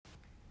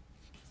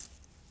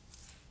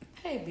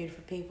Hey,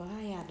 beautiful people, how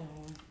y'all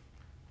doing?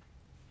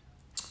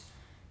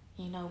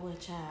 You know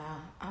what, y'all?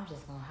 I'm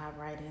just gonna hop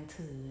right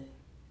into it.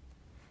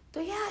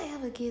 Do y'all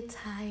ever get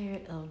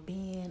tired of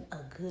being a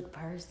good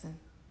person?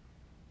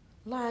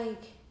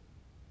 Like,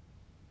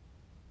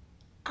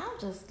 I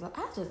just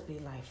be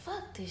like,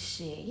 fuck this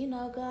shit.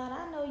 God,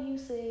 I know you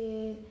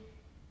said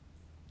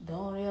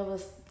don't ever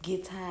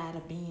get tired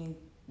of being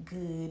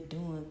good,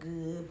 doing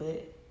good,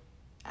 but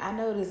I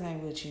know this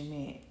ain't what you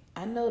meant.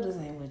 I know this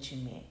ain't what you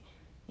meant.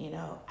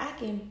 I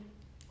can,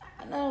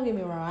 don't get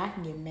me wrong, I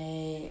can get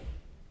mad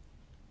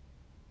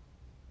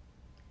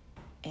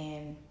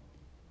and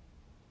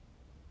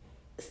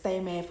stay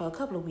mad for a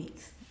couple of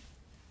weeks.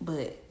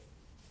 But,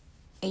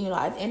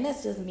 and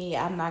that's just me.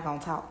 I'm not going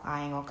to talk.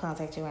 I ain't going to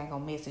contact you. I ain't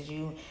going to message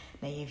you.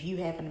 Now, if you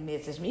happen to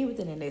message me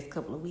within the next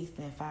couple of weeks,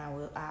 then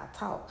fine, I'll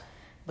talk.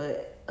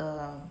 But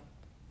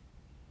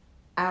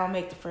I don't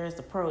make the first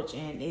approach,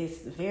 and it's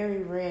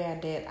very rare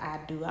that I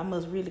do. I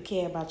must really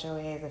care about your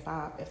ass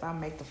if I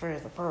make the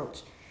first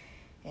approach.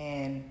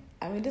 And,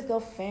 this go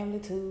for family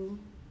too.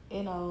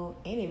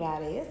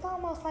 Anybody. It's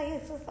almost like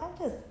I'm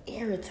just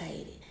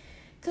irritated.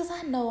 Cause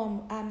I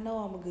know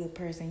I'm a good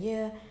person.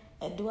 Yeah,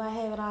 do I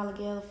have it all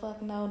together?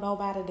 Fuck no,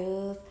 nobody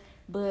does.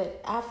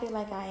 But I feel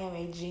like I am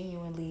a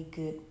genuinely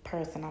good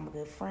person. I'm a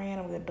good friend.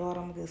 I'm a good daughter.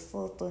 I'm a good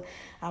sister.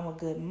 I'm a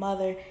good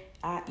mother.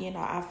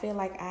 I feel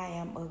like I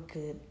am a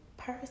good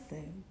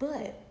person.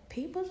 But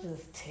people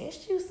just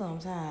test you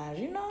sometimes.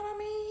 You know what I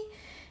mean?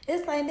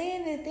 It's like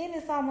then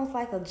it's almost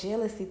like a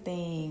jealousy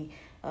thing.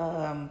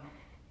 And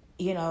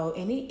you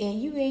ain't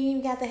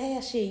even got to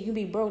have shit. You can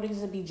be broke, they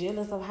just be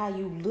jealous of how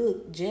you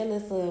look,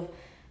 jealous of,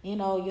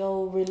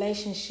 your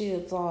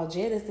relationships, or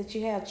jealous that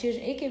you have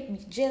children. It could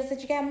be jealous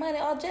that you got money,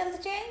 or jealous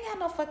that you ain't got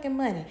no fucking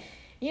money.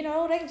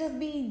 They just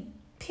be,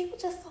 people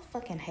just so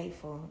fucking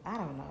hateful. I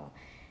don't know.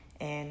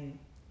 And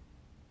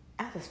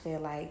I just feel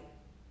like,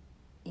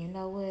 you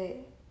know what?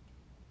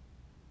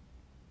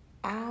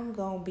 I'm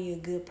going to be a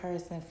good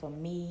person for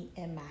me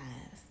and mine.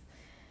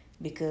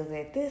 Because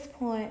at this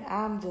point,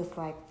 I'm just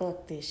like,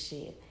 fuck this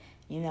shit.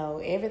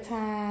 Every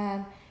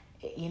time,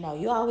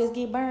 you always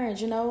get burned,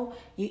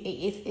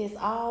 It's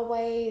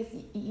always,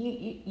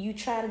 you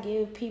try to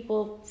give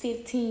people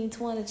 15,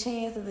 20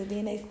 chances, and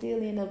then they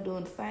still end up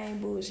doing the same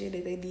bullshit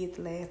that they did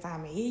the last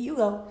time. And here you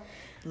go,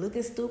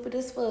 looking stupid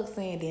as fuck,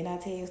 saying, then I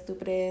tell you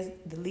stupid ass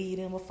to leave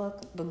them the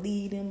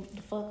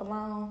fuck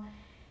alone.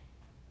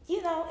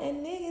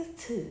 And niggas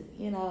too,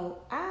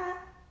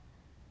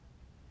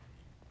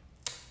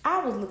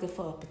 I was looking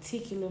for a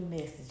particular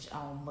message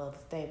on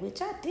Mother's Day,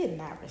 which I did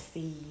not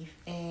receive.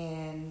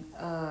 And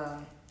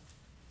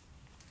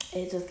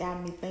it just got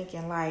me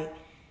thinking, like,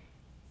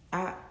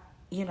 how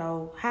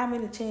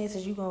many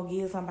chances you going to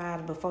give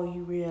somebody before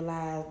you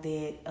realize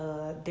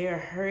that they're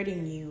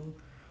hurting you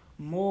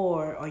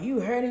more, or you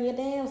hurting your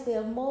damn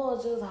self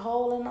more, just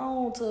holding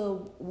on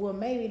to, well,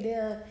 maybe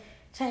they'll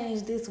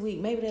change this week,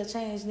 maybe they'll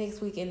change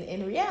next week. And in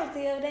the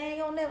reality of it, they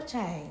ain't going to never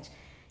change.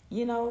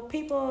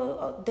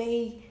 People,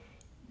 they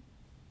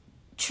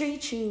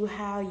treat you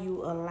how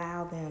you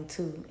allow them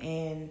to,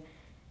 and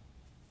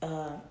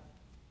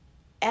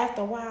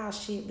after a while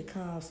shit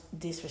becomes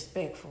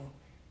disrespectful.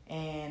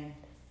 And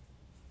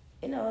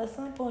at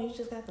some point you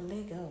just got to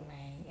let go,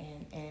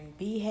 man, and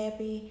be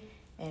happy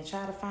and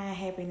try to find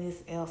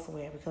happiness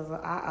elsewhere, because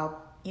I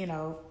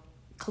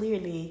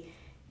clearly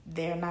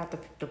they're not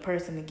the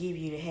person to give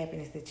you the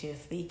happiness that you're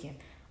seeking,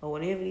 or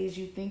whatever it is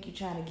you think you're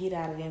trying to get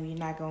out of them. You're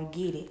not going to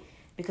get it,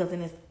 because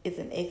then it's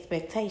an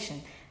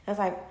expectation. That's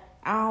like,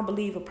 I don't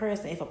believe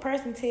if a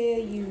person tell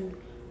you,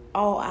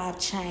 oh, I've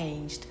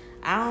changed,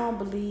 I don't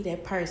believe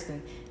that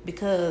person,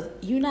 because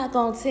you're not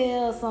going to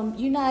tell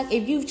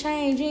if you've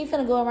changed, you ain't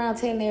finna go around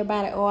telling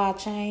everybody, oh,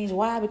 I've changed.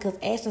 Why? Because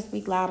actions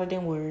speak louder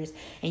than words,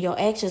 and your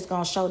actions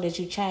going to show that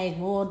you changed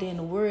more than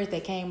the words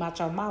that came out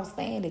your mouth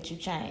saying that you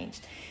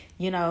changed.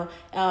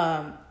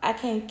 I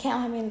can't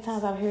count how many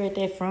times I've heard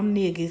that from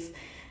niggas.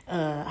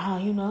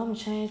 I'm a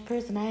changed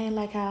person, I ain't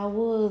like how I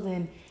was.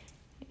 And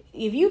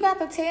if you got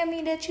to tell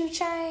me that you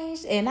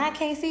changed and I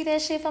can't see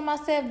that shit for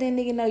myself, then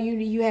nigga, no,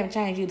 you haven't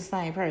changed. You the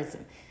same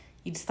person.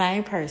 You the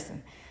same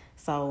person.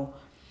 So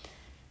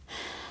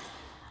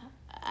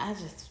I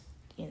just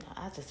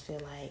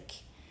feel like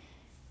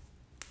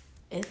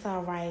it's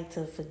all right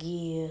to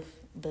forgive,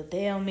 but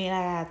that don't mean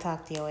I gotta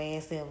talk to your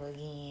ass ever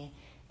again.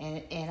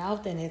 And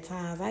often at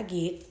times I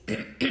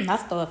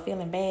start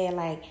feeling bad,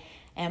 like,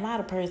 am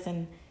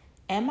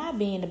I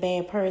being the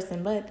bad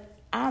person? But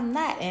I'm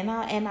not, and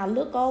I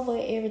look over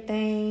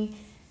everything,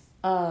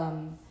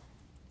 the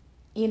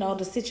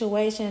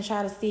situation,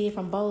 try to see it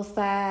from both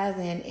sides,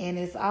 and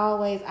it's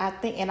always, I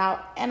think, and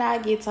I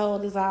get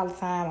told this all the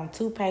time, I'm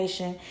too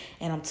patient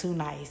and I'm too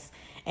nice,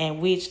 and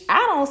which I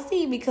don't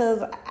see,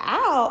 because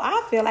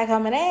I feel like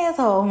I'm an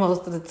asshole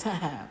most of the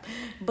time.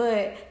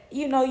 But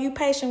you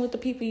patient with the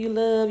people you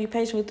love, you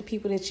patient with the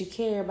people that you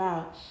care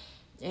about,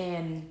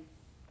 and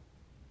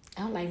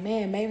I'm like,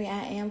 man, maybe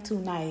I am too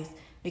nice.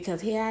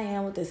 Because here I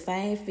am with the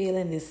same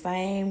feeling, the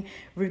same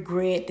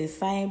regret, the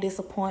same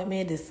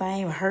disappointment, the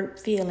same hurt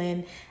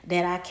feeling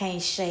that I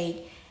can't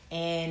shake.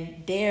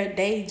 And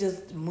they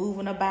just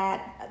moving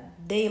about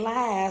their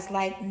lives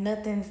like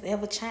nothing's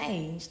ever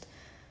changed.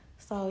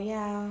 So,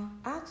 y'all,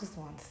 I just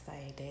want to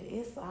say that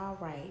it's all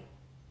right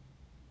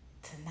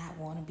to not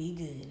want to be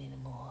good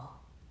anymore.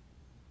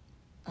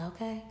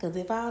 Okay? Because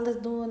if all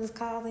it's doing is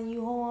causing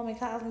you harm and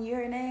causing you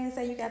hurt, and they ain't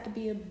say you got to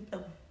be a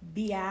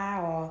BI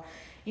or,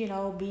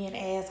 be an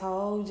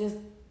asshole.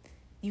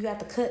 You got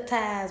to cut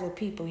ties with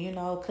people,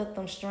 cut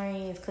them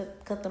strings,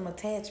 cut them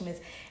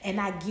attachments, and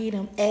not give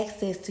them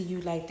access to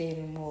you like that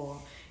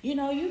anymore.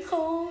 You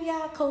cool,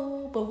 y'all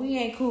cool, but we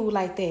ain't cool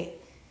like that.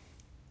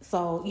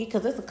 So,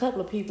 because there's a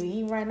couple of people,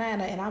 even right now,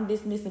 and I'm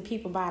dismissing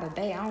people by the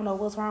day. I don't know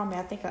what's wrong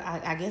with me.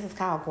 I guess it's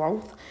called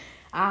growth.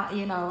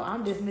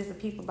 I'm dismissing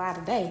people by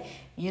the day.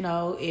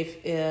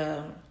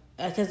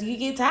 Because you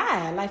get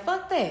tired. Like,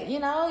 fuck that.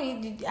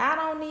 I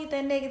don't need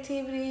that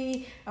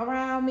negativity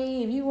around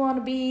me. If you want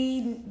to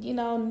be,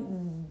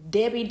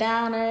 Debbie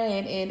Downer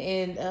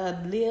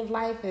and live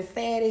life as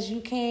sad as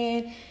you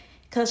can,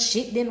 because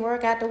shit didn't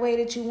work out the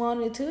way that you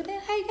wanted it to, then,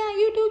 hey, God,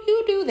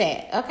 you do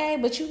that, okay?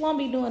 But you won't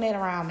be doing that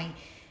around me.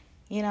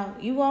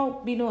 You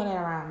won't be doing that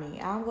around me.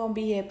 I'm going to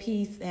be at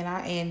peace,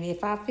 and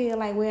if I feel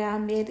like where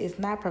I'm at is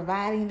not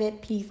providing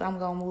that peace, I'm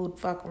going to move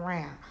the fuck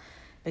around.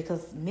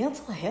 Because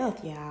mental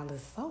health, y'all,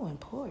 is so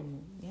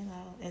important,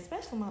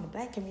 especially among the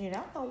black community. I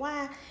don't know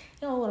why,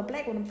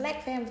 when the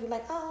black families be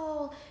like,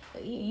 oh,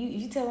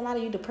 you tell a lot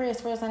of you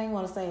depressed, first thing they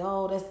want to say,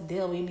 oh, that's the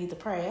devil, you need to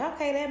pray.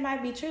 Okay, that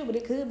might be true, but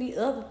it could be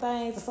other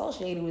things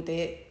associated with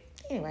it.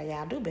 Anyway,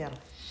 y'all, do better.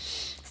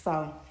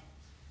 So,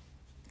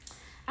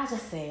 I'm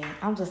just saying,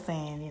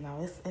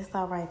 it's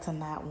all right to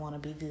not want to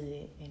be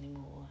good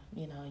anymore.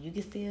 You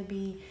can still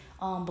be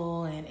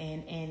humble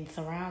and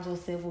surround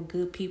yourself with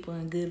good people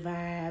and good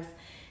vibes.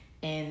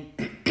 And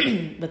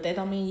but that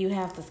don't mean you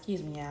have to,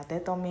 excuse me, y'all,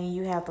 that don't mean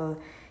you have to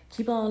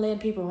keep on letting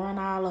people run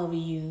all over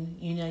you.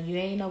 We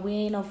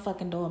ain't no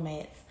fucking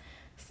doormats.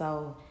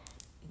 So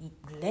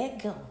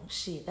let go.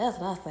 Shit, that's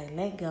what I say,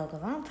 let go.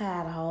 Because I'm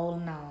tired of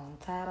holding on.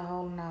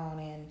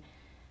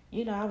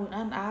 And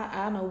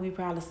I know we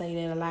probably say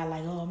that a lot,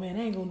 like, oh man,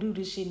 I ain't gonna do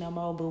this shit no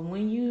more. But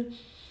when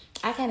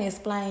I can't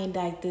explain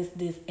like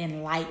this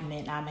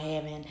enlightenment I'm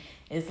having.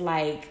 It's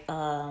like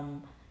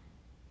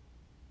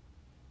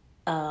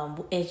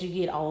as you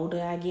get older,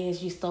 I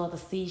guess you start to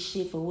see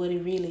shit for what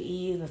it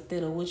really is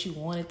instead of what you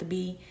want it to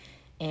be.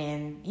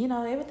 And,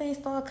 everything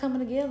starts coming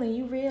together and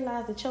you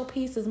realize that your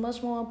peace is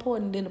much more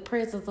important than the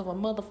presence of a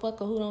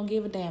motherfucker who don't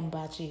give a damn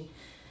about you.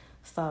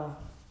 So,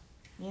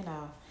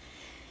 y'all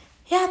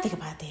think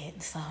about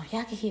that. So,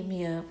 y'all can hit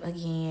me up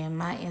again.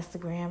 My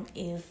Instagram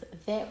is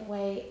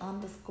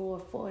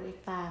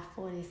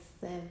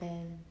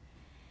thatway_4547.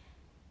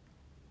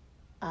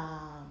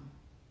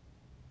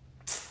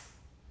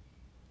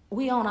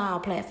 We on all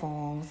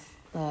platforms.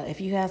 If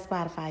you have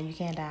Spotify, you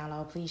can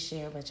download. Please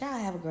share. But y'all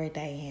have a great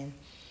day. And,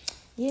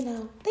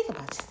 think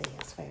about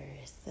yourselves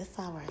first. It's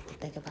all right to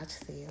think about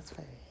yourselves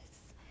first.